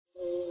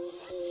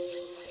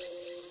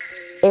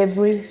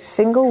every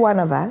single one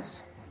of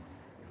us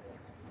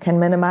can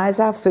minimize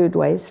our food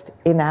waste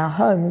in our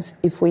homes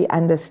if we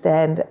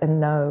understand and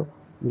know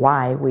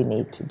why we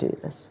need to do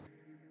this.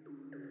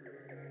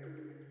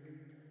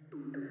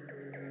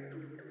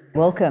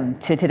 Welcome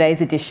to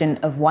today's edition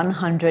of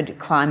 100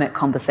 Climate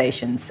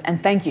Conversations,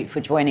 and thank you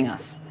for joining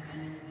us.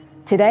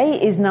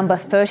 Today is number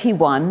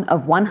 31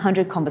 of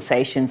 100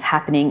 conversations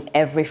happening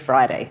every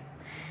Friday.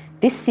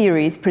 This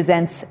series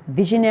presents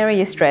visionary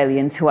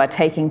Australians who are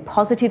taking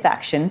positive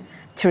action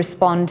to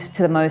respond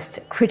to the most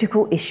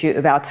critical issue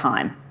of our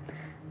time,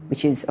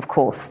 which is, of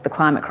course, the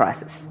climate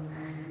crisis.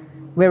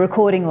 We're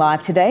recording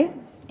live today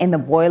in the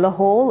Boiler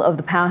Hall of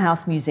the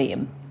Powerhouse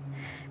Museum.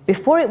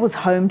 Before it was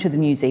home to the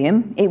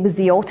museum, it was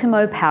the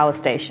Ultimo Power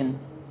Station.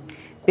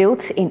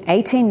 Built in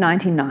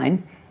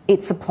 1899,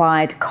 it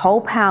supplied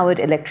coal-powered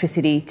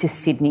electricity to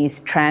Sydney's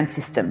tram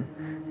system,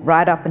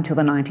 right up until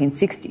the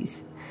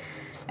 1960s.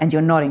 And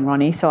you're nodding,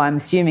 Ronni, so I'm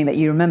assuming that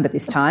you remember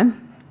this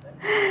time.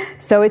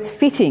 So it's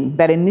fitting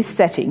that in this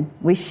setting,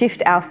 we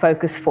shift our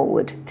focus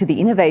forward to the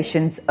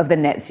innovations of the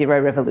net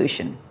zero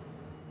revolution.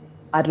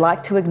 I'd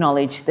like to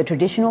acknowledge the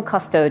traditional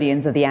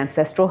custodians of the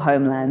ancestral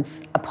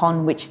homelands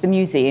upon which the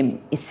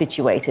museum is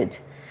situated,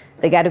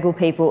 the Gadigal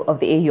people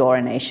of the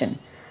Eora Nation,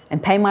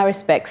 and pay my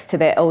respects to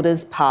their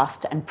elders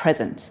past and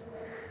present.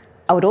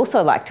 I would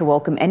also like to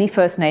welcome any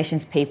First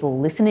Nations people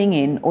listening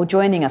in or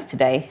joining us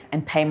today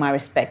and pay my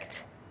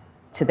respect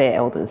to their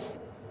elders.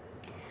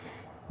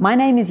 My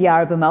name is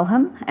Yara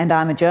Bumelham, and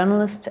I'm a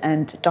journalist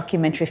and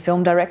documentary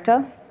film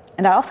director,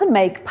 and I often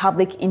make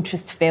public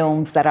interest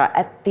films that are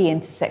at the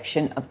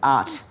intersection of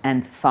art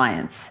and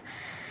science.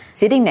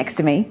 Sitting next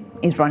to me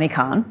is Ronni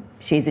Kahn.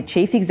 She's a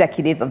chief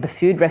executive of the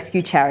food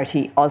rescue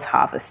charity Oz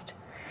Harvest,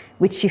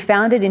 which she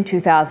founded in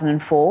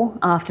 2004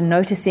 after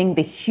noticing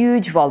the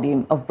huge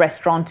volume of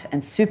restaurant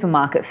and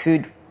supermarket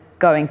food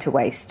going to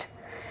waste.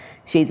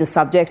 She's the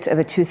subject of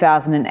a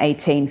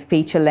 2018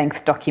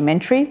 feature-length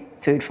documentary,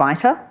 Food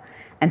Fighter,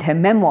 and her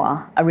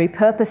memoir, A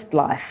Repurposed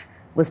Life,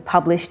 was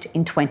published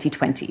in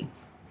 2020.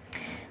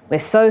 We're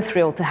so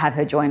thrilled to have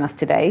her join us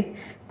today.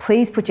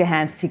 Please put your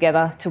hands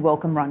together to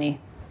welcome Ronni.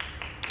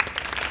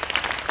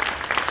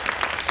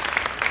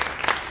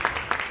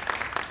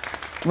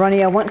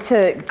 Ronni, I want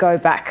to go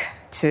back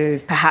to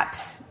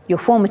perhaps your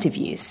formative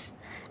years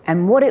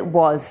and what it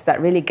was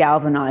that really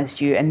galvanised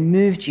you and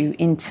moved you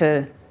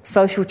into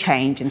social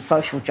change and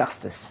social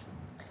justice.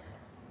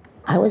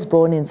 I was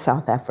born in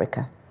South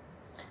Africa.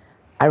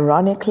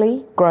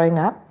 Ironically, growing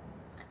up,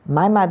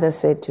 my mother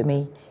said to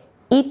me,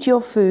 "Eat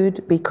your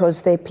food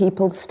because there are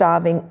people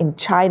starving in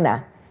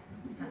China."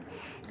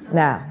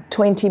 Now,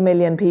 20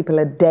 million people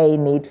a day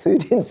need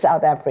food in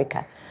South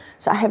Africa.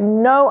 So I have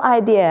no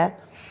idea.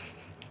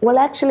 Well,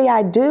 actually,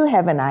 I do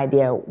have an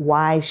idea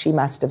why she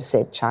must have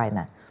said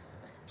China.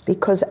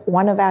 Because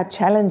one of our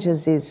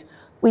challenges is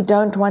we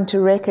don't want to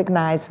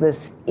recognize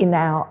this in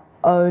our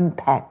own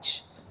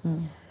patch.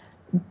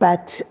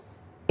 But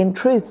in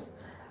truth,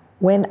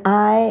 when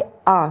I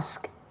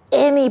ask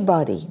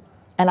anybody,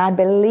 and I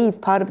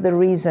believe part of the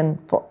reason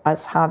for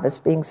Oz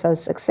Harvest being so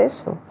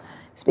successful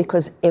is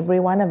because every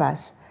one of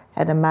us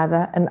had a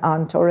mother, an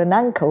aunt, or an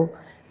uncle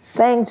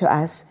saying to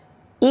us,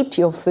 "Eat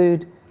your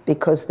food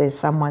because there's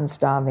someone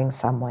starving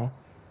somewhere."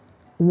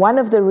 One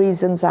of the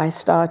reasons I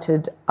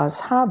started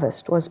Oz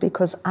Harvest was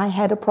because I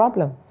had a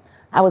problem.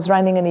 I was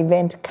running an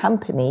event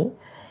company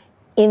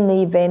in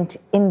the event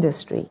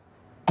industry,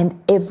 and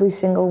every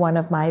single one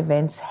of my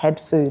events had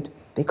food,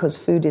 because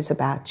food is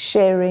about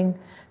sharing,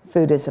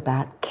 food is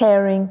about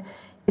caring,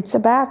 it's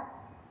about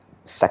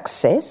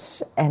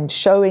success and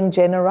showing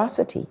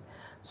generosity.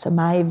 So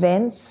my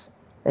events,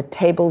 the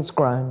tables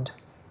groaned,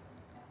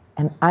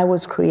 and I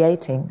was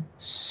creating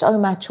so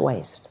much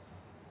waste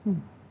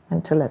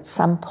until at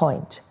some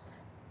point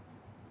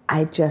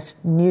I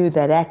just knew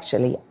that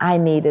actually I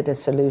needed a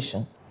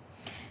solution.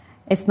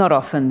 It's not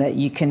often that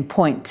you can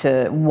point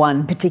to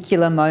one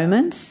particular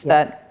moment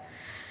that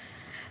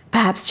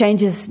perhaps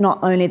changes not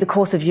only the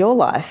course of your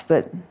life,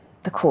 but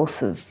the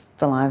course of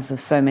the lives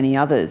of so many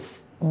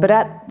others. But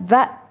at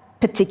that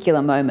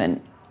particular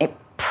moment, it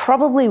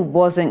probably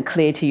wasn't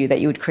clear to you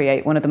that you would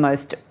create one of the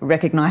most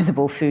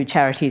recognisable food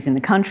charities in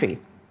the country.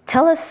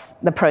 Tell us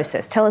the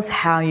process. Tell us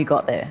how you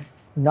got there.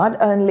 Not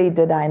only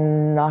did I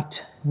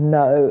not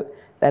know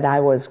that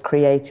I was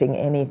creating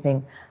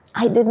anything,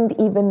 I didn't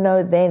even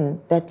know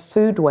then that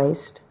food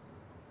waste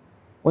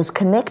was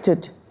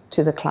connected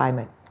to the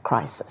climate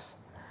crisis.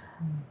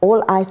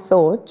 All I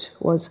thought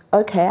was,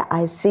 okay,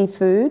 I see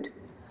food,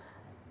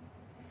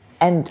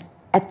 and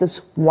at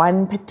this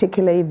one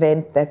particular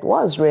event that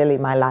was really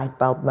my light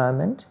bulb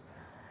moment,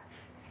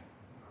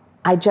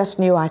 I just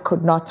knew I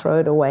could not throw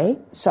it away.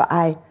 So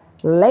I,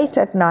 late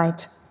at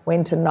night,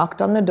 went and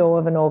knocked on the door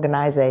of an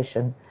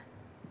organization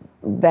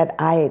that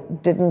I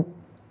didn't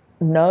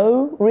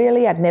know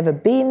really, I'd never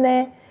been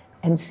there,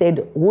 and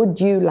said,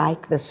 "Would you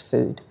like this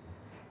food?"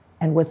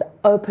 And with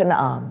open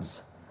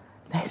arms,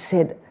 they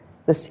said,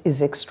 "This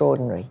is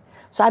extraordinary."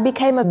 So I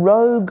became a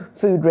rogue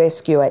food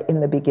rescuer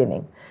in the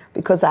beginning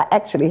because I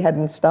actually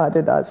hadn't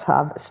started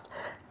OzHarvest.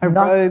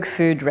 Rogue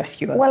food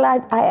rescuer? Well,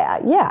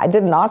 I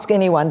didn't ask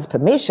anyone's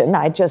permission.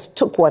 I just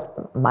took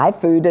my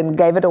food and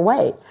gave it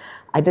away.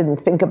 I didn't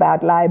think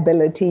about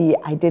liability.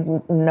 I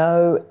didn't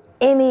know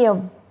any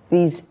of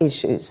these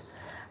issues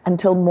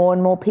until more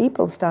and more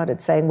people started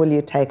saying, will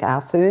you take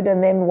our food?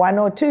 And then one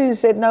or two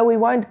said, no, we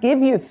won't give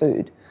you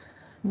food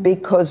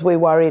because we're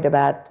worried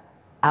about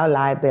our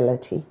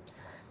liability.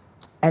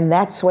 And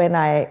that's when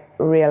I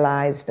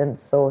realized and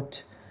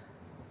thought,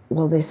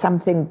 well, there's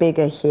something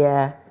bigger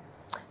here.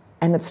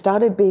 And it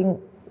started being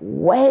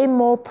way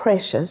more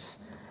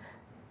precious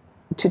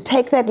to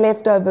take that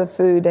leftover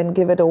food and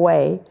give it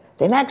away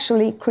than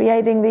actually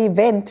creating the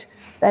event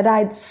that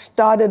I'd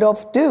started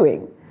off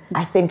doing.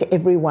 I think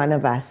every one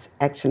of us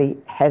actually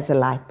has a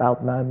light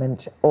bulb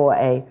moment or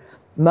a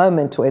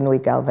moment when we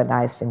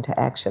galvanized into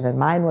action. And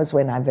mine was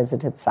when I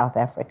visited South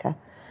Africa.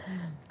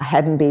 I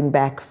hadn't been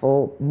back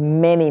for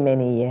many,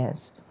 many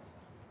years.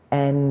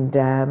 And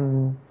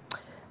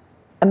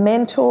a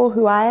mentor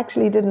who I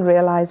actually didn't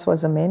realize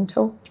was a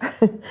mentor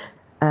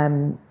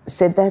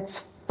said,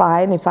 that's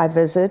fine if I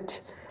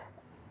visit.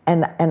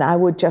 And I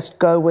would just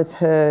go with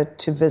her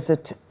to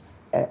visit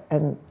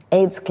an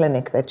AIDS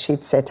clinic that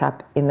she'd set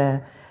up in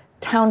a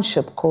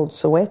township called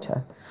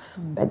Soweto.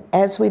 But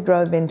as we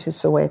drove into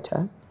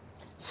Soweto,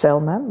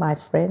 Selma, my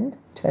friend,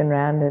 turned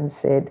around and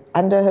said,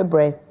 under her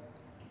breath,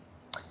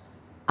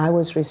 I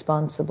was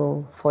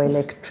responsible for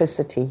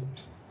electricity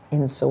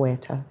in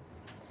Soweto.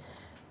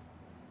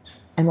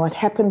 And what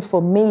happened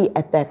for me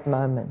at that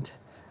moment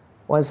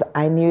was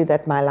I knew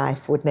that my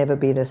life would never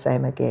be the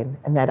same again,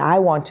 and that I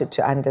wanted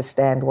to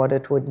understand what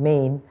it would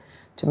mean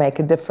to make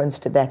a difference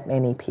to that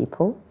many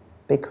people,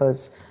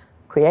 because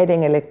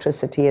creating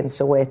electricity in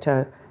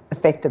Soweto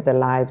affected the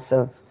lives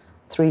of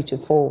 3 to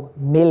 4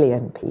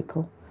 million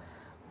people.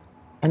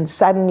 And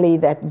suddenly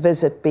that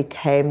visit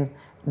became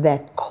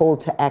that call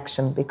to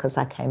action, because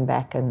I came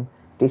back and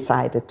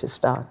decided to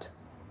start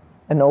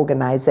an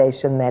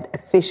organization that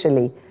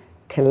officially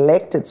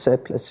collected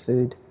surplus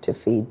food to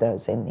feed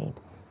those in need.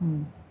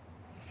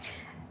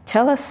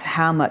 Tell us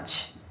how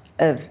much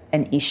of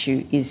an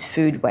issue is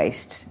food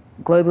waste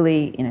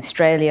globally, in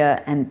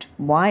Australia, and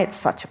why it's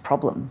such a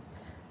problem.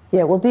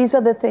 Yeah, well, these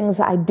are the things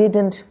I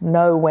didn't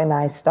know when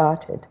I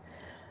started,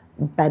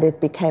 but it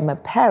became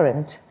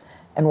apparent,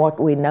 and what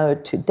we know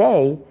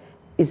today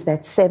is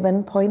that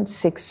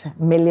 7.6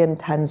 million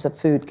tons of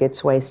food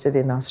gets wasted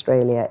in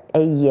Australia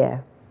a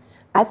year.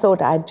 I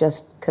thought I'd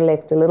just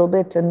collect a little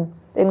bit and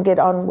then get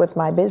on with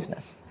my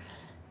business.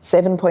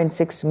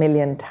 7.6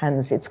 million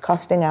tons. It's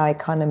costing our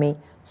economy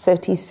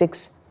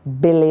 $36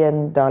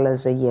 billion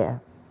a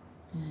year.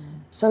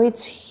 So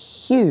it's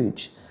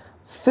huge.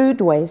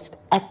 Food waste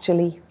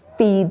actually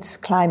feeds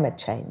climate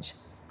change.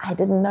 I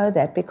didn't know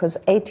that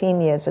because 18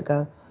 years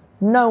ago,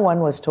 no one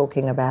was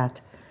talking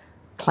about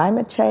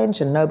climate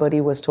change and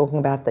nobody was talking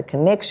about the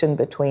connection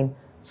between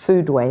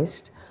food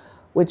waste,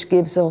 which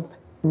gives off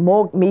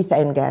more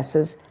methane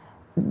gases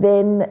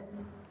than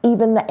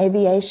even the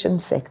aviation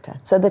sector.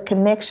 So the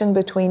connection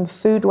between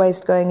food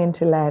waste going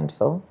into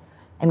landfill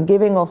and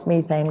giving off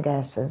methane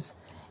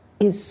gases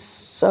is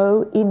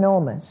so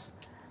enormous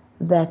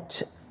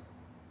that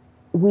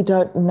we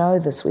don't know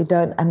this, we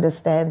don't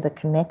understand the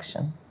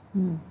connection.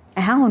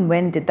 How and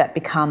when did that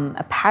become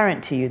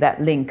apparent to you, that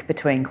link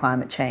between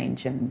climate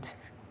change and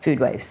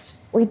food waste?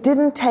 It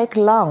didn't take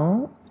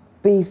long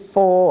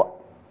before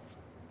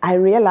I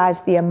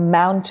realized the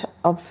amount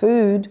of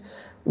food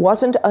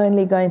wasn't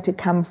only going to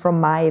come from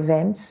my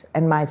events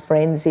and my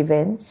friends'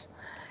 events.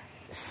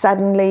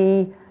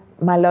 Suddenly,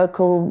 my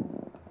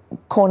local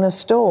corner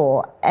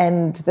store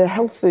and the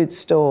health food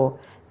store,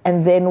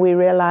 and then we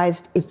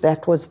realized if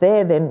that was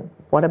there, then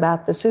what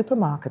about the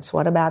supermarkets?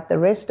 What about the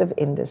rest of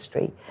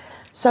industry?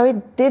 So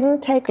it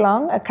didn't take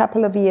long, a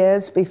couple of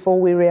years,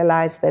 before we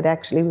realized that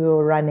actually we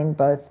were running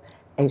both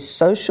a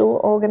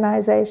social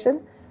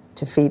organization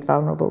to feed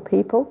vulnerable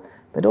people,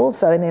 but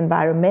also an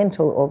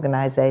environmental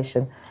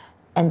organization,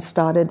 and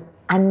started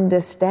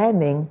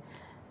understanding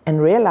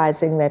and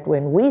realizing that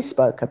when we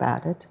spoke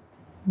about it,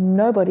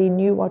 nobody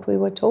knew what we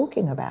were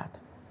talking about.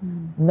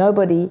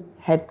 Nobody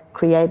had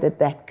created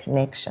that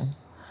connection.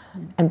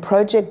 And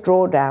Project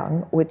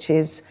Drawdown, which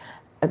is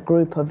a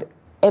group of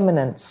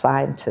eminent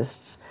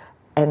scientists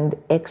and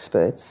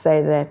experts,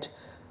 say that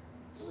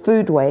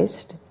food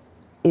waste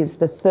is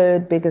the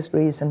third biggest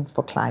reason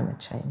for climate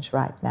change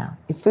right now.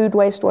 If food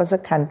waste was a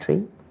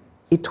country,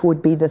 it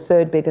would be the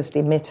third biggest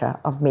emitter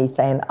of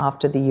methane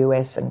after the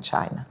US and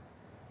China.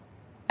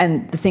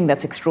 And the thing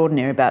that's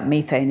extraordinary about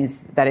methane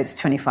is that it's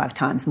 25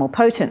 times more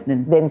potent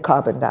than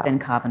carbon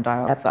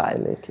dioxide.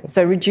 Absolutely.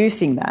 So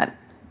reducing that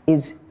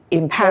is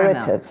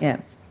imperative. Yeah.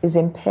 Is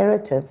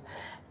imperative.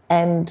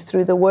 And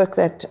through the work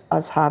that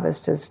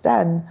OzHarvest has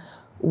done,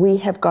 we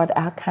have got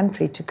our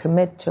country to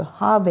commit to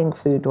halving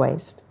food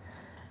waste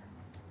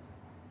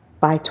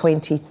by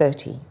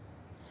 2030.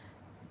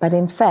 But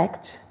in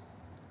fact,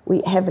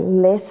 we have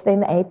less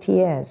than 8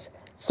 years,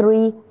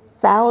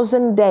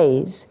 3,000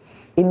 days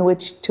in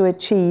which to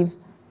achieve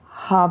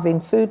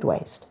halving food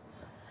waste.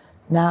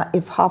 Now,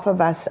 if half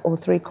of us or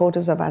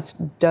 3/4 of us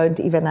don't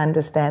even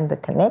understand the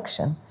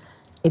connection,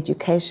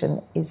 education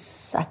is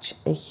such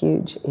a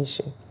huge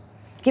issue.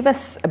 Give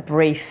us a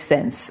brief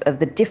sense of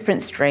the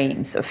different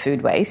streams of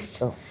food waste.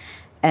 Sure.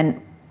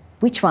 And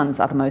which ones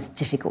are the most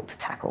difficult to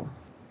tackle?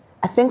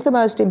 I think the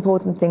most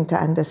important thing to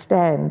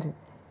understand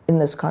in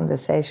this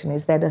conversation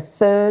is that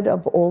 1/3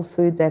 of all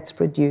food that's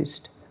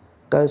produced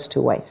goes to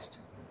waste.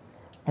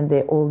 And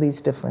there are all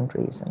these different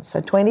reasons. So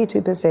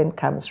 22%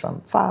 comes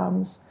from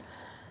farms,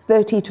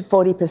 30 to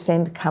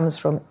 40% comes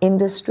from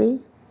industry,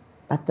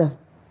 but the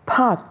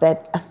part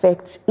that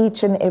affects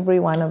each and every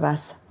one of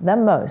us the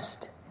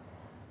most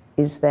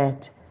is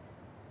that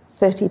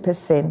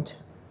 30%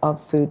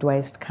 of food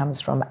waste comes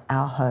from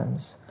our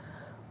homes,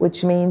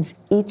 which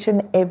means each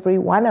and every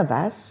one of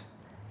us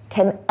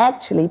can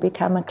actually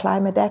become a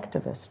climate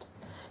activist.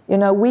 You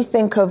know, we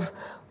think of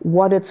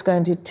what it's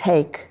going to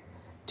take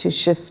to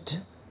shift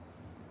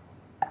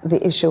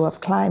the issue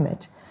of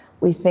climate.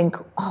 We think,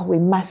 oh, we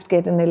must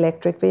get an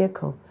electric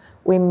vehicle.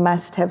 We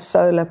must have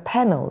solar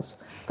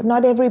panels. But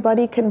not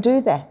everybody can do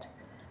that.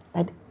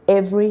 But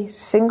every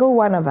single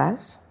one of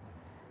us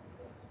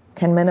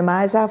can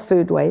minimize our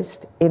food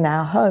waste in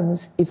our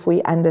homes if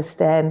we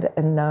understand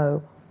and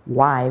know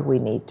why we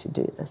need to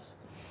do this.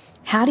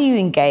 How do you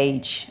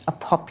engage a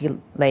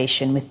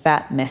population with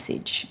that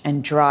message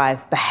and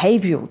drive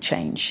behavioural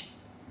change?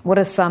 What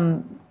are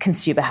some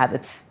consumer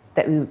habits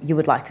that you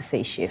would like to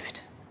see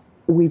shift?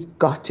 We've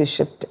got to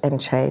shift and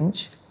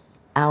change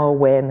our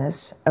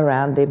awareness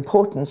around the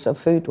importance of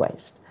food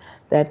waste.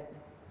 That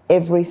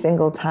every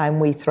single time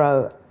we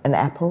throw an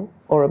apple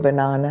or a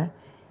banana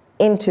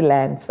into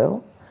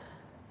landfill,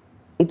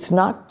 it's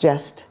not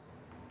just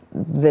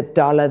the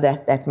dollar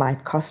that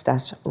might cost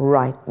us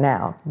right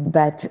now,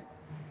 but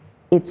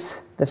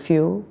it's the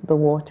fuel, the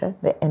water,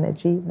 the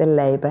energy, the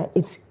labor.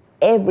 It's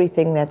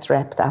everything that's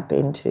wrapped up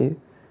into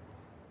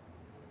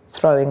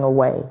throwing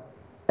away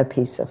a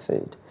piece of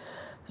food.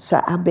 So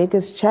our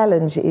biggest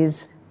challenge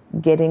is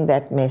getting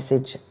that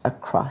message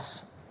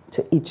across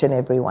to each and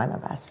every one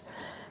of us.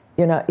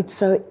 You know, it's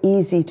so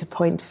easy to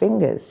point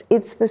fingers.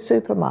 It's the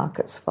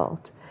supermarket's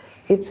fault.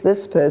 It's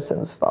this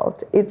person's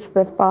fault. It's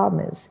the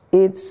farmers.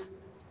 It's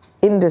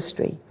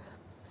industry.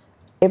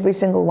 Every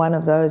single one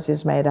of those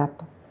is made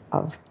up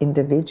of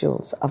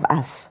individuals, of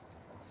us.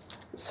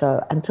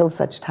 So until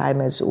such time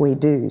as we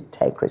do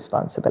take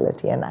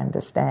responsibility and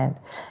understand.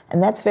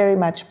 And that's very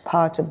much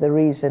part of the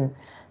reason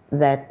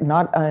that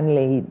not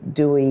only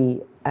do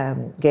we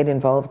get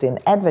involved in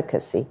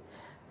advocacy,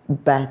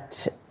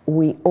 but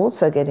we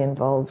also get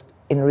involved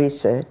in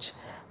research.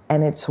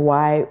 And it's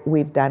why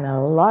we've done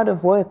a lot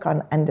of work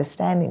on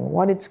understanding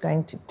what it's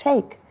going to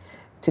take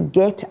to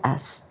get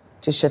us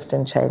to shift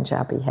and change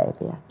our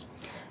behavior.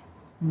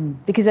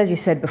 Because as you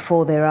said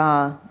before, there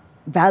are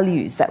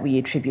values that we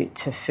attribute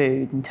to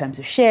food in terms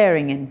of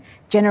sharing and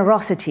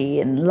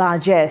generosity and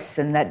largesse,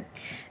 and that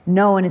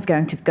no one is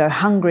going to go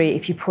hungry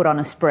if you put on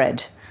a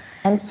spread.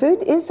 And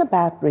food is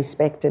about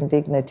respect and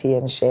dignity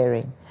and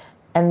sharing.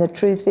 And the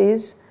truth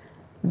is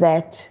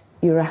that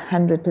you're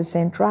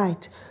 100%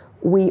 right.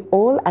 We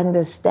all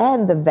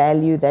understand the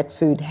value that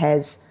food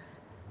has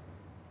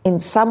in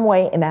some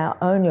way in our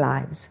own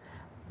lives,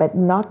 but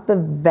not the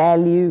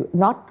value,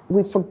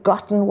 we've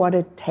forgotten what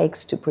it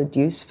takes to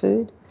produce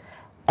food,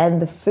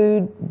 and the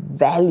food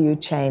value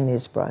chain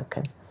is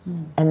broken.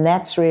 And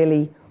that's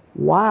really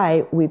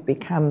why we've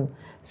become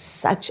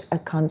such a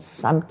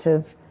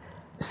consumptive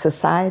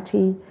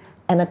society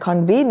and a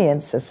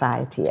convenience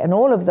society, and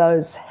all of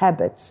those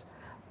habits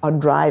are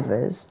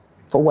drivers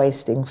for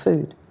wasting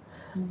food.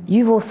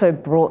 You've also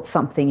brought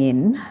something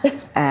in.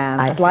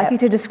 I'd like you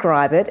to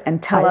describe it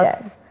and tell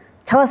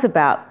us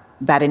about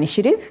that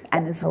initiative,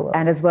 and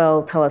as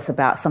well tell us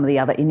about some of the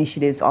other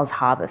initiatives Oz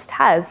Harvest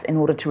has in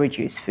order to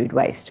reduce food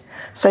waste.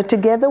 So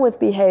together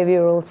with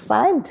behavioural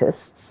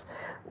scientists,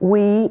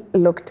 we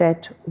looked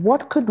at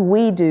what could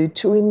we do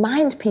to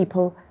remind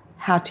people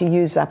how to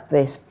use up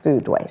their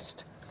food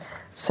waste.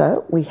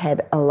 So we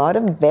had a lot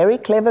of very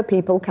clever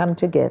people come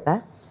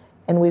together,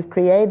 and we've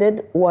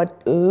created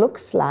what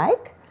looks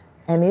like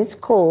and is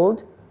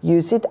called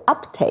Use It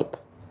Up tape.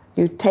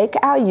 You take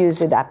our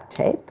Use It Up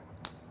tape,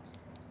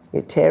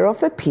 you tear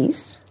off a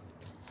piece,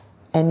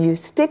 and you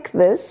stick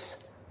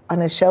this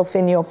on a shelf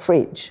in your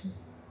fridge.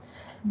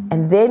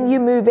 And then you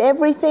move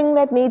everything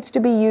that needs to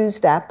be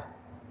used up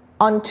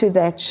onto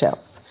that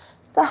shelf.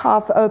 The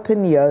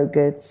half-open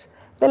yogurts,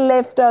 the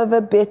leftover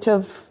bit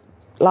of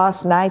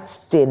last night's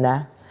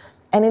dinner.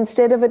 And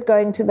instead of it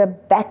going to the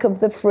back of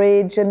the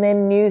fridge and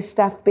then new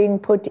stuff being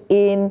put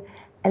in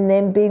and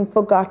then being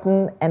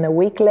forgotten and a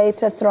week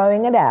later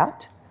throwing it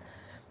out,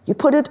 you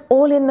put it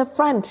all in the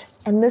front,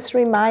 and this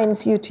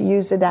reminds you to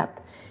use it up.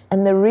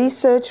 And the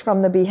research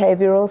from the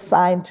behavioral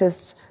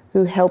scientists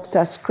who helped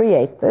us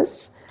create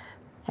this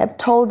have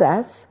told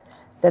us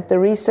that the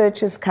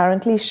research is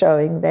currently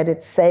showing that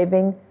it's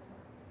saving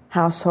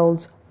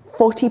households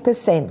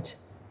 40%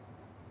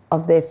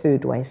 of their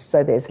food waste.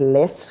 So there's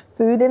less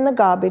food in the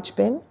garbage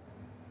bin,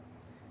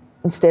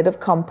 instead of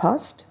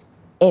compost.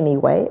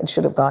 Anyway, it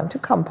should have gone to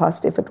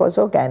compost if it was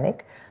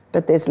organic,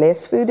 but there's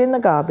less food in the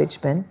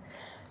garbage bin.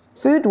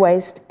 Food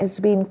waste has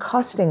been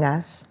costing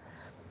us,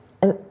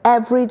 an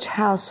average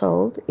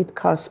household, it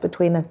costs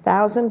between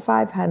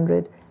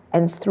 $1,500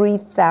 and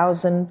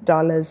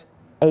 $3,000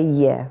 a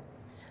year.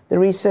 The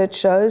research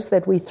shows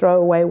that we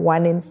throw away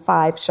 1 in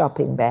 5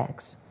 shopping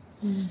bags.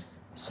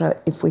 So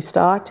if we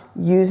start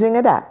using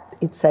it up,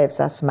 it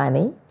saves us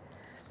money.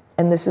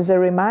 And this is a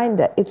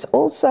reminder. It's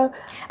also...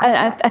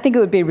 I think it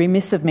would be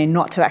remiss of me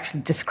not to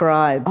actually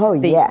describe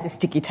the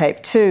sticky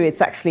tape too.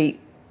 It's actually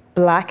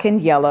black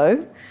and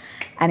yellow,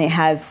 and it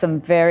has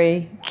some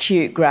very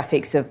cute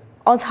graphics of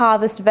Oz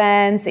Harvest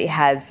vans. It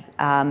has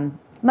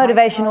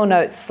motivational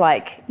notes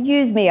like,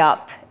 use me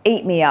up,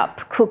 eat me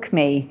up, cook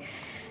me.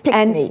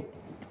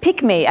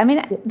 Pick me. I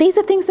mean, these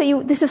are things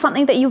that this is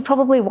something that you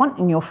probably want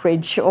in your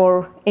fridge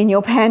or in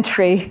your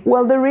pantry.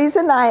 Well, the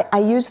reason I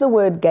use the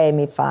word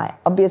gamify,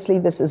 obviously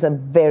this is a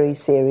very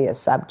serious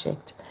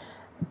subject,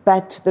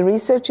 but the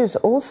research is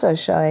also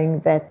showing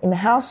that in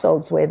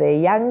households where they're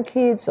young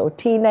kids or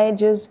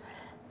teenagers,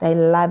 they're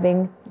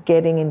loving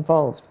getting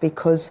involved,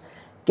 because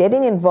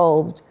getting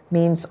involved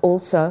means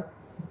also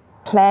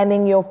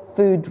planning your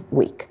food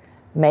week,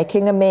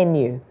 making a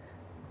menu,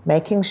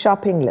 making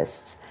shopping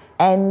lists.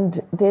 And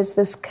there's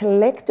this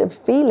collective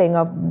feeling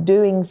of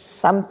doing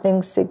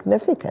something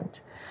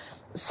significant.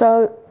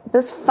 So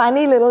this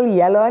funny little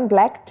yellow and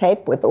black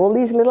tape with all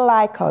these little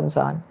icons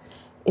on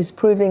is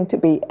proving to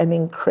be an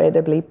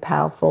incredibly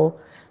powerful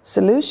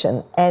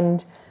solution.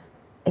 And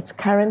it's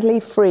currently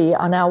free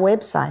on our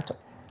website.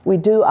 We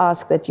do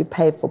ask that you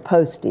pay for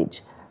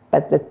postage,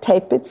 but the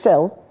tape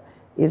itself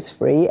is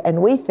free.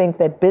 And we think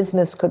that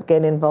business could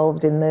get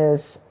involved in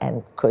this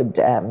and could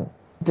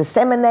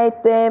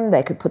disseminate them.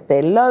 They could put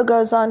their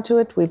logos onto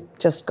it. We've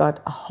just got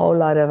a whole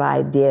lot of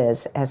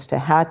ideas as to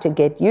how to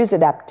get Use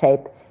It Up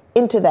tape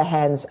into the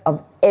hands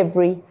of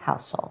every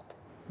household.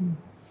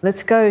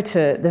 Let's go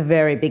to the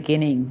very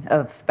beginning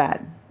of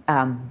that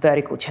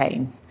vertical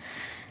chain.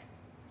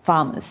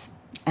 Farmers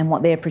and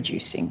what they're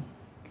producing.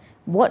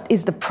 What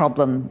is the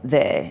problem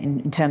there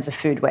in terms of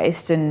food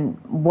waste, and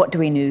what do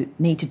we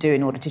need to do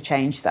in order to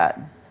change that?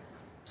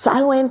 So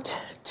I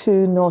went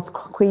to North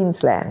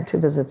Queensland to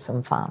visit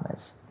some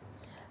farmers.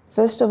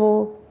 First of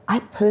all, I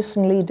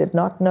personally did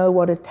not know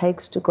what it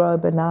takes to grow a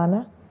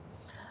banana.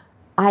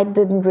 I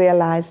didn't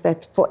realize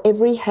that for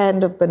every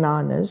hand of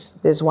bananas,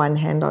 there's one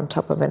hand on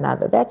top of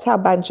another. That's how a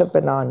bunch of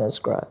bananas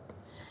grow.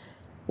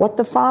 What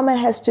the farmer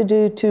has to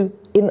do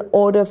in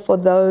order for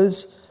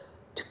those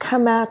to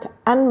come out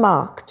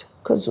unmarked,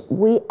 because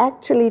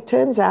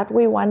turns out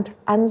we want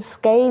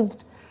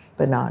unscathed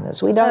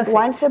bananas. We don't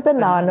want a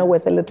banana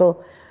with a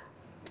little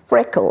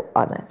freckle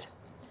on it.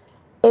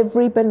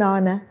 Every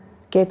banana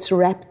gets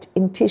wrapped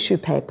in tissue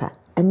paper,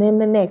 and then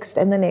the next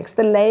and the next.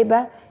 The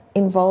labor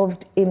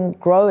involved in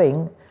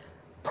growing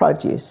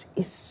produce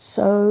is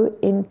so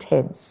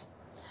intense.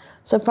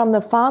 So from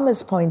the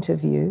farmer's point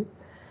of view,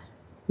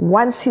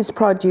 once his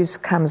produce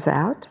comes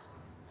out,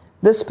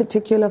 this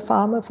particular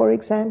farmer, for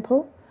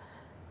example,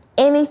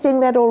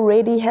 anything that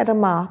already had a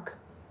mark,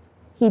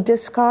 he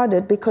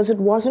discarded because it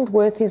wasn't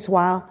worth his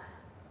while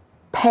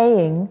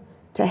paying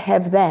to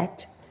have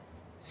that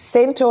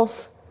sent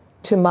off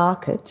to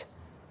market,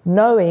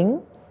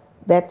 knowing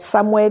that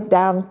somewhere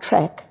down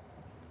track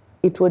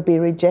it would be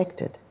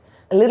rejected.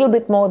 A little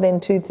bit more than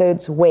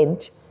 2/3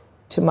 went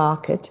to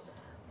market,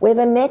 where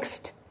the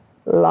next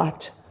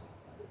lot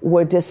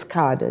were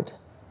discarded.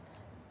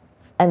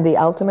 And the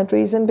ultimate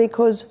reason,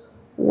 because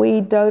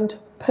we don't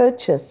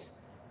purchase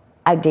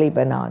ugly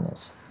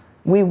bananas.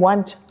 We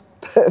want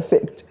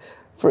perfect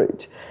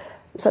fruit.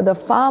 So the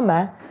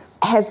farmer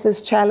has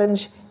this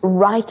challenge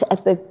right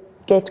at the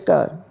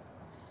get-go.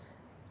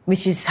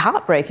 Which is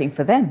heartbreaking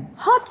for them.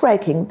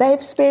 Heartbreaking.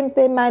 They've spent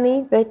their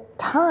money, their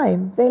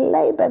time, their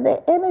labor,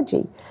 their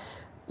energy.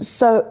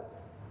 So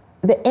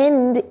the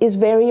end is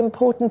very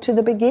important to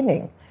the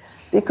beginning,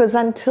 because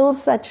until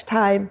such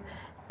time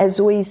as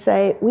we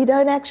say, we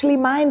don't actually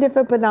mind if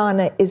a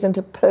banana isn't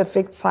a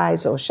perfect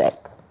size or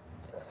shape.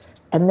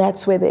 And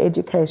that's where the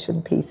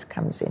education piece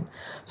comes in.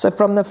 So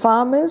from the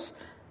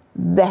farmers,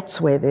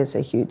 that's where there's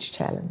a huge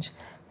challenge.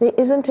 There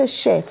isn't a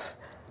chef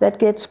that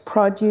gets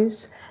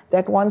produce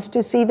that wants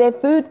to see their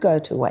food go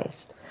to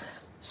waste.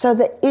 So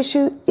the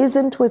issue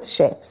isn't with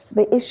chefs.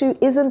 The issue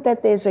isn't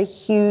that there's a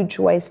huge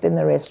waste in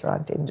the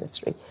restaurant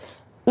industry.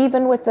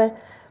 Even with the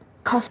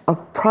cost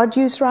of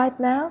produce right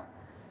now,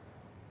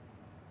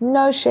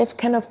 no chef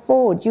can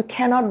afford. You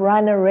cannot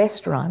run a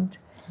restaurant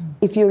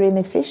if you're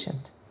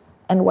inefficient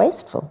and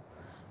wasteful,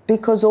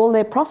 because all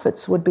their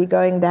profits would be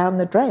going down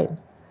the drain.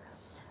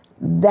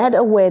 That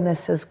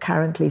awareness has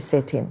currently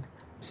set in.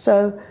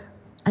 So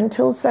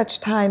until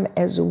such time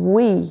as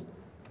we,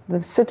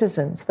 the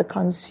citizens, the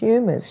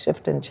consumers,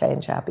 shift and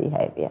change our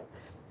behaviour,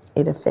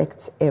 it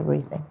affects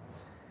everything.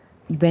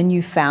 When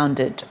you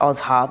founded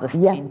Oz Harvest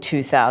in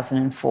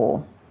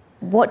 2004,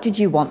 what did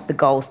you want the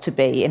goals to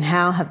be, and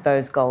how have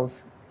those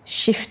goals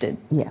shifted?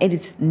 Yeah. It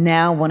is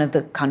now one of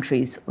the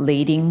country's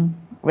leading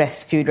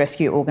food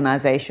rescue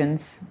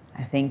organisations.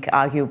 I think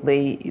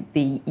arguably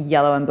the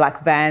yellow and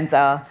black vans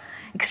are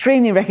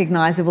extremely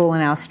recognisable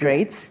in our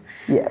streets.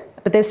 Yeah.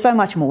 But there's so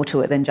much more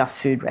to it than just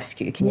food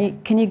rescue.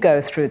 Can you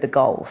go through the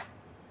goals?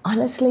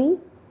 Honestly,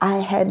 I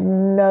had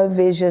no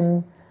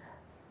vision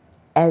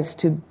as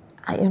to,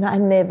 I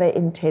never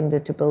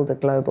intended to build a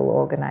global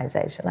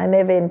organisation. I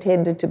never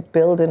intended to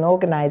build an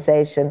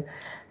organisation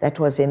that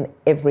was in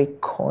every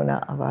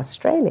corner of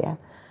Australia.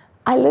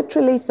 I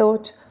literally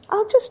thought,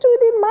 I'll just do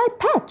it in my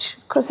patch,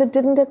 because it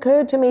didn't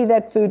occur to me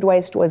that food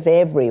waste was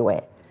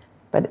everywhere.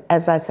 But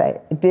as I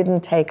say, it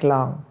didn't take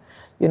long.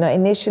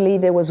 Initially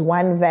there was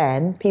one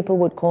van. People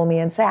would call me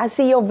and say, I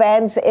see your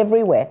vans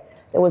everywhere.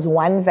 There was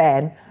one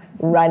van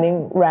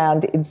running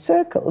round in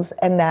circles,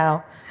 and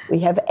now we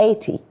have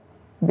 80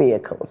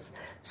 vehicles.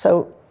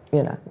 So,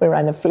 we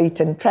run a fleet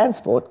and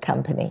transport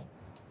company,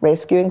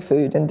 rescuing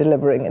food and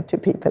delivering it to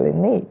people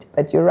in need.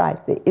 But you're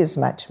right, there is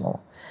much more.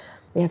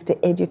 We have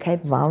to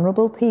educate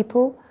vulnerable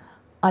people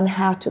on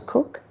how to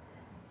cook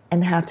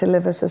and how to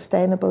live a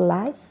sustainable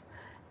life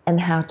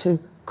and how to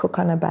cook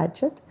on a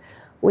budget.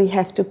 We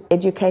have to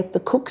educate the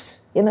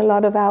cooks in a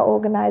lot of our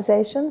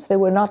organizations. There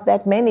were not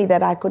that many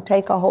that I could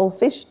take a whole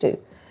fish to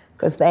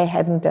because they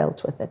hadn't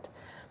dealt with it.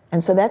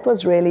 And so that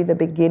was really the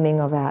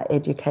beginning of our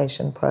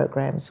education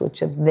programs, which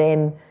have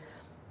then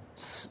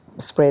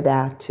spread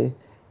out to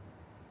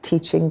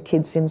teaching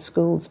kids in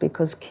schools,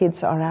 because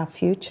kids are our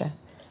future.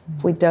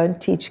 If we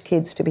don't teach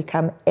kids to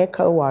become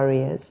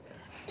eco-warriors,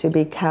 to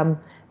become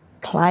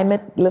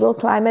little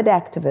climate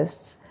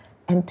activists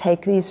and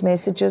take these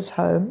messages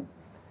home,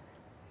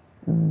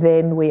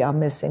 then we are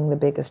missing the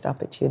biggest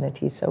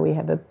opportunity. So we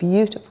have a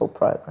beautiful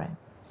program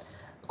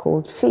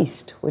called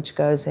Feast, which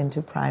goes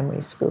into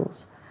primary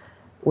schools,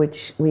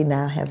 which we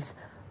now have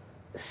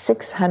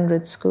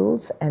 600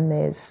 schools, and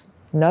there's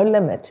no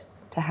limit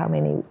to how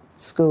many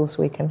schools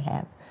we can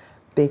have,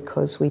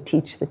 because we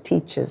teach the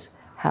teachers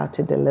how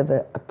to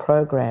deliver a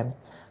program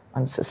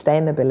on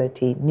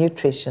sustainability,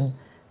 nutrition,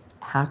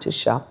 how to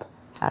shop,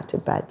 how to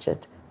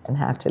budget, and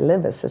how to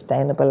live a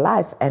sustainable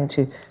life and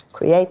to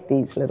create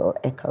these little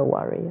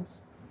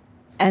eco-warriors.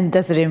 And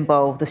does it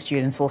involve the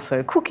students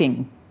also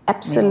cooking?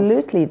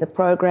 Absolutely. Meals? The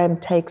program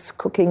takes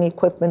cooking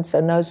equipment,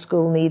 so no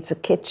school needs a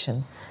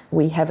kitchen.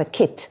 We have a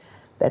kit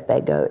that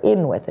they go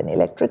in with, an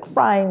electric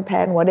frying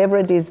pan, whatever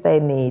it is they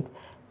need,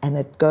 and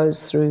it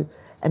goes through.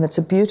 And it's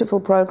a beautiful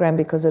program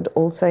because it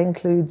also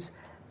includes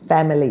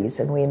families,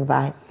 and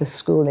the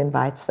school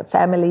invites the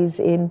families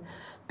in,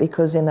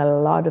 because in a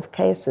lot of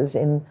cases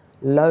in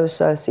low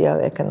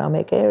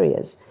socioeconomic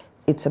areas,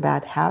 it's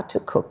about how to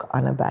cook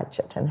on a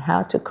budget and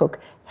how to cook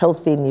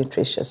healthy,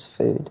 nutritious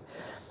food.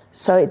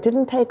 So it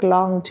didn't take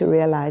long to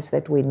realize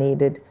that we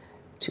needed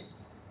to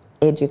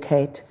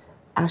educate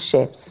our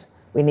chefs.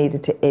 We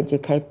needed to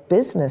educate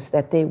business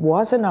that there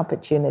was an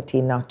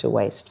opportunity not to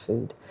waste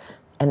food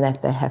and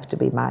that they have to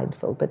be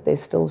mindful, but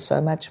there's still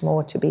so much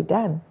more to be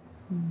done.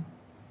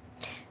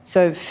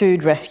 So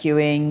food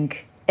rescuing,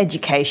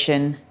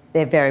 education,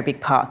 they're very big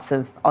parts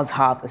of Oz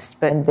Harvest.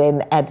 And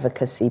then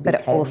advocacy became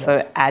But also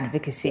this.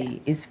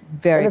 Advocacy is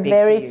very big for the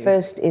very for you.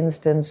 first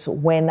instance,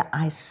 when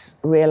I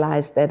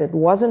realized that it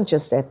wasn't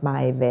just at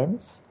my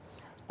events,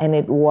 and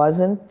it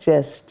wasn't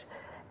just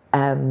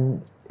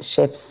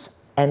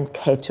chefs and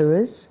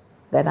caterers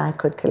that I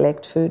could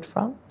collect food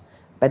from,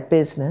 but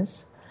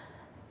business,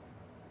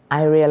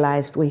 I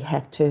realized we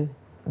had to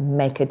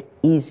make it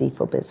easy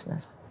for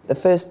business. The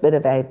first bit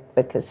of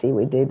advocacy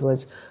we did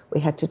was we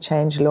had to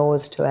change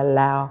laws to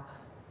allow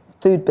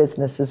food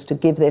businesses to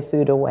give their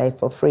food away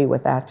for free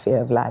without fear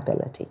of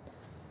liability.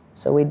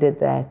 So we did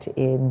that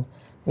in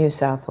New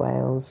South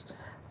Wales,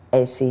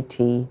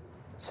 ACT,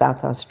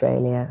 South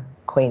Australia,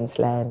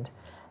 Queensland,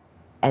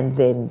 and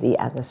then the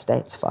other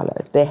states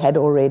followed. There had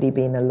already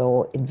been a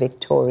law in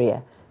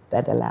Victoria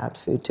that allowed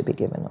food to be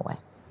given away.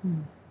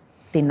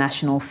 The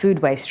National Food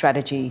Waste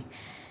Strategy,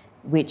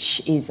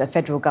 which is a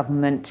federal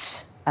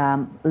government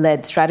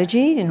led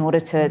strategy in order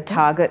to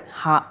target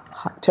halve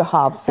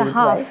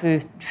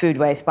food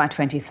waste by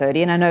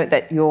 2030. And I know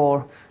that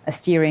you're a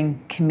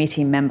steering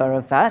committee member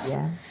of that.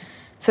 Yeah.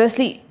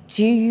 Firstly,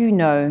 do you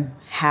know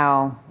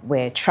how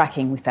we're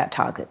tracking with that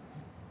target?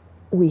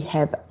 We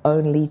have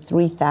only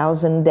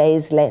 3,000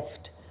 days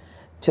left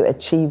to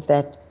achieve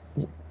that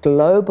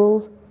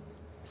global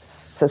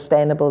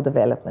sustainable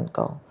development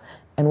goal,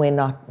 and we're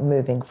not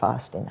moving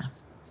fast enough.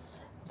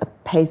 The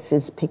pace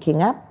is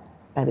picking up,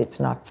 but it's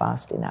not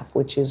fast enough,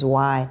 which is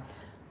why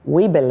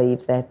we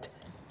believe that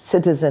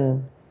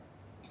citizen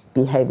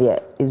behaviour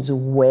is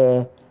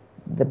where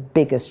the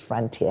biggest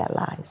frontier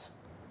lies.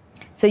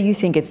 So you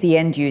think it's the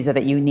end user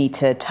that you need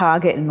to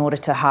target in order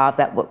to halve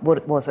that,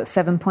 what was it,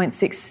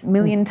 7.6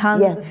 million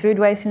tonnes of food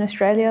waste in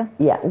Australia?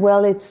 Yeah,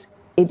 well, it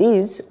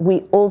is.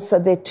 We also,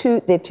 there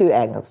are two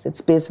angles.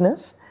 It's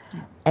business,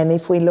 and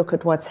if we look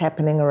at what's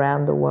happening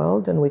around the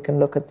world, and we can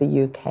look at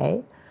the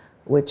UK,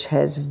 which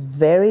has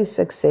very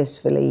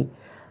successfully,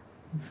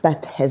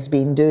 but has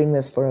been doing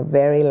this for a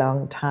very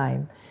long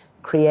time,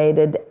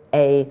 created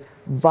a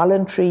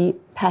voluntary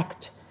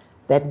pact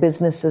that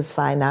businesses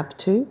sign up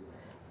to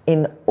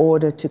in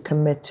order to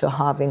commit to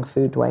halving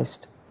food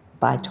waste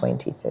by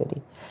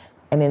 2030.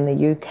 And in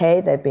the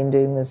UK, they've been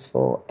doing this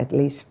for at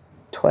least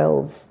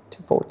 12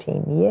 to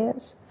 14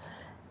 years.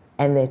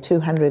 And there are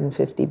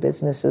 250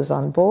 businesses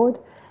on board,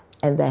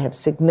 and they have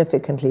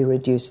significantly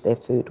reduced their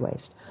food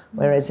waste.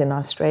 Whereas in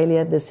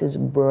Australia, this is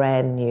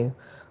brand new.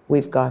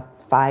 We've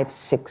got 5,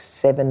 6,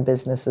 7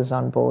 businesses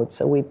on board,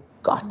 so we've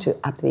got to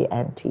up the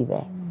ante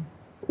there.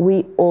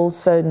 We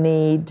also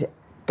need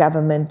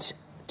government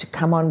to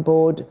come on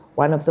board.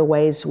 One of the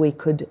ways we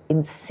could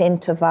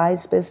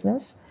incentivize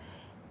business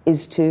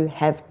is to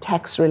have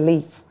tax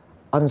relief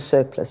on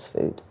surplus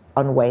food,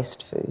 on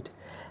waste food,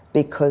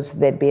 because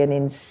there'd be an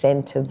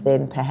incentive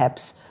then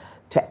perhaps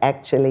to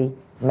actually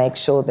make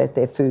sure that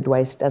their food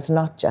waste does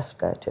not just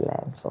go to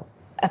landfill.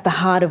 At the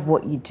heart of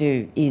what you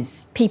do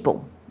is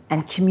people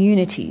and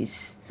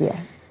communities. Yeah.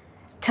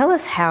 Tell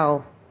us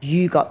how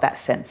you got that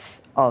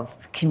sense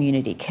of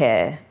community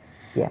care.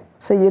 Yeah.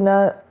 So,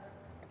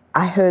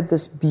 I heard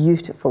this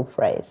beautiful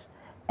phrase,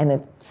 and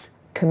it's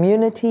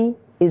community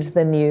is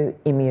the new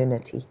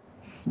immunity.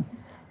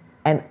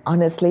 And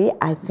honestly,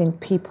 I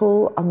think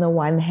people on the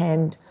one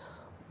hand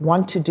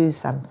want to do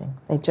something.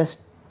 They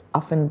just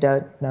often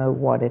don't know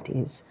what it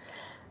is.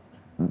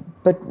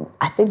 But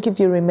I think if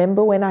you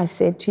remember when I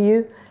said to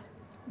you,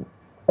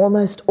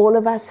 almost all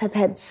of us have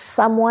had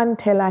someone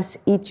tell us,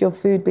 eat your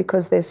food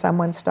because there's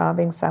someone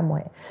starving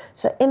somewhere.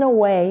 So in a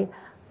way,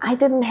 I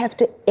didn't have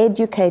to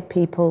educate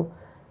people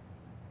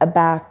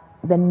about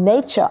the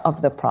nature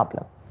of the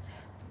problem.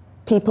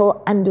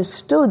 People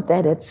understood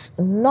that it's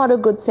not a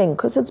good thing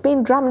because it's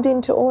been drummed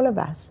into all of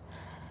us.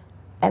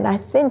 And I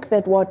think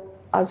that what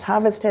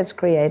OzHarvest has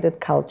created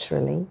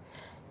culturally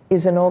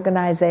is an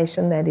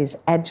organization that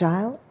is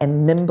agile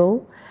and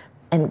nimble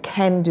and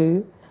can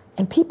do,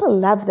 and people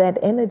love that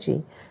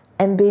energy.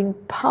 And being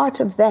part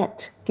of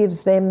that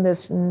gives them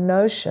this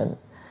notion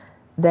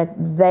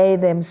that they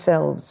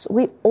themselves,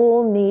 we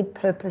all need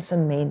purpose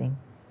and meaning.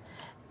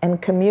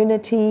 And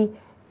community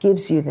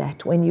gives you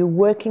that when you're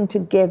working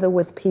together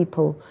with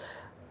people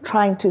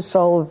trying to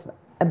solve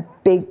a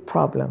big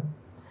problem.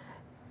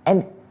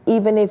 And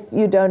even if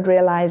you don't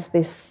realize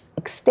this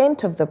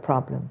extent of the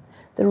problem,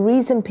 the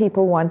reason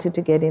people wanted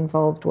to get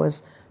involved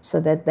was so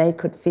that they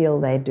could feel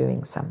they're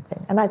doing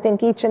something. And I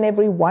think each and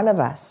every one of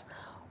us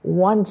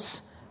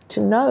wants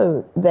to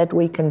know that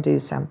we can do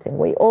something.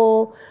 We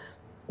all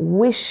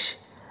wish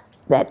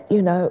that,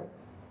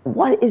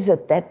 what is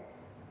it that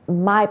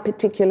my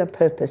particular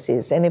purpose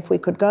is? And if we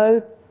could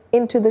go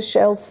into the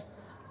shelf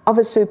of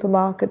a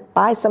supermarket,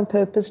 buy some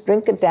purpose,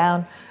 drink it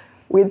down,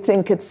 we'd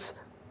think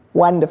it's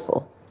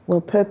wonderful.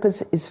 Well,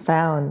 purpose is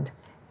found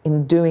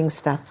in doing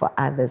stuff for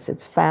others.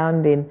 It's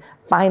found in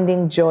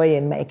finding joy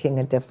in making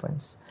a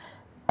difference.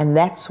 And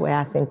that's where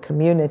I think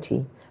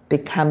community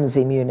becomes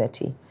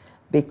immunity.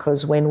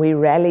 Because when we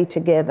rally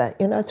together,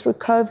 through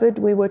COVID,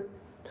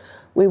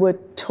 we were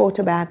taught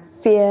about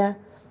fear.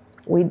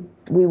 We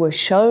were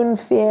shown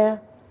fear.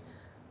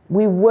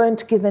 We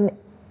weren't given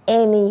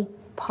any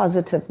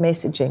positive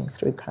messaging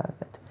through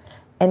COVID.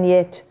 And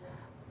yet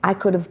I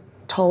could have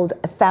told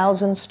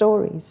 1,000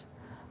 stories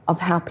of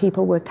how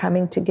people were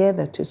coming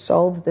together to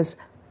solve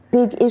this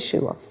big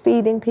issue of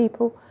feeding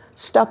people,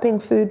 stopping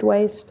food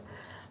waste.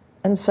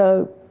 And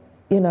so,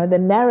 the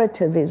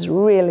narrative is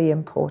really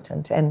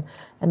important. And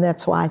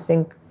that's why I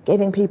think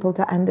getting people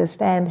to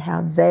understand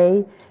how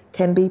they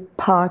can be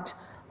part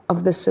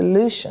of the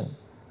solution,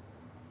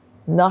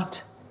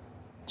 not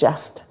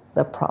just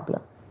the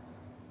problem.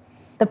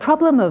 The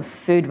problem of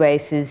food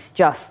waste is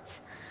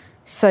just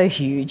so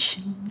huge,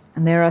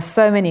 and there are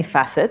so many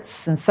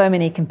facets and so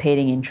many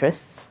competing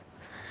interests.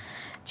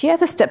 Do you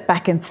ever step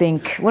back and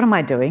think, what am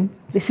I doing?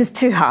 This is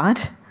too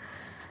hard.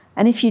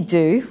 And if you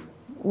do,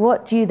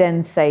 what do you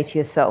then say to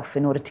yourself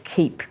in order to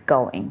keep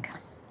going?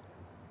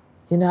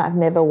 I've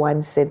never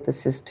once said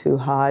this is too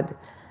hard.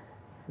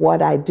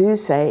 What I do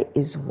say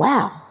is,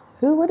 wow,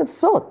 who would have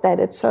thought that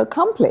it's so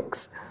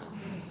complex?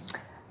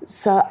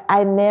 So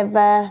I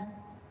never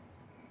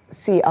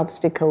see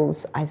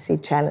obstacles, I see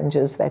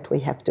challenges that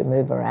we have to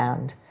move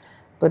around.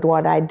 But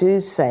what I do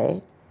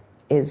say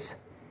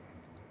is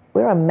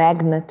we're a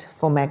magnet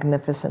for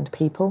magnificent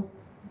people,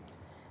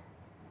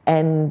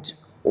 and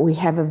we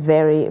have a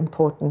very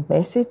important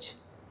message.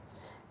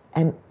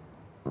 And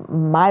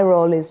my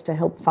role is to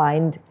help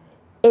find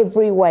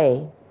every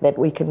way that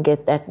we can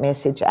get that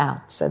message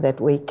out so that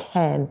we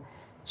can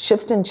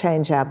shift and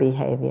change our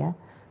behavior,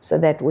 so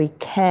that we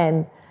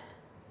can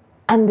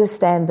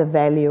understand the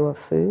value of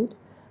food,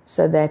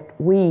 so that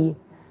we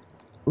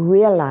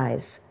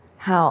realize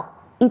how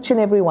each and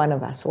every one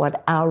of us,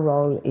 what our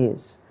role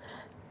is.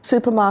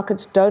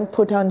 Supermarkets don't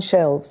put on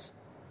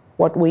shelves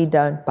what we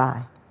don't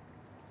buy.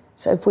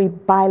 So if we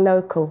buy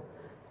local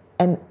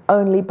and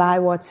only buy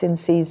what's in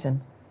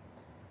season,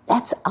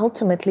 that's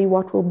ultimately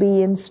what will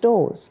be in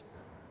stores.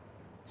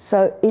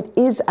 So it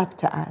is up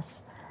to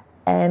us.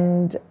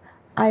 And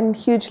I'm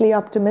hugely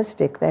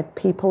optimistic that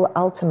people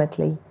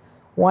ultimately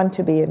want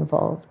to be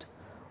involved,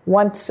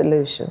 want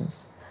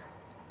solutions,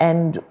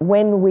 And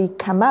when we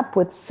come up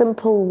with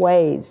simple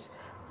ways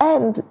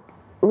and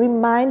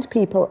remind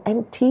people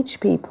and teach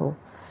people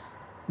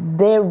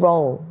their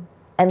role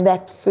and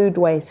that food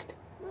waste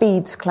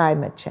feeds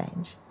climate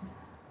change,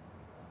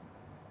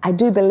 I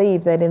do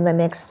believe that in the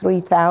next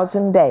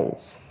 3,000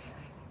 days,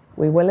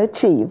 we will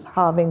achieve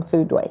halving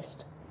food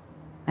waste.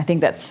 I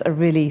think that's a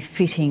really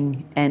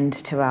fitting end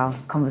to our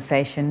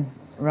conversation,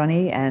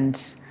 Ronni, and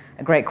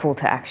a great call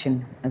to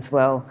action as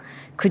well.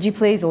 Could you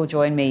please all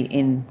join me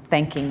in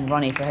thanking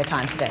Ronni for her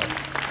time today?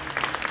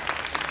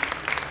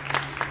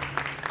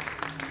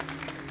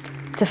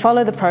 To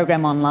follow the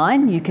program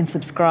online, you can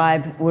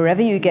subscribe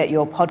wherever you get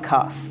your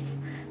podcasts.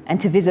 And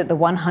to visit the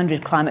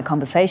 100 Climate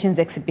Conversations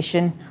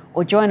exhibition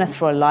or join us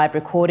for a live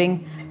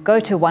recording,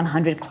 go to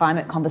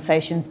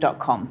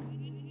 100climateconversations.com.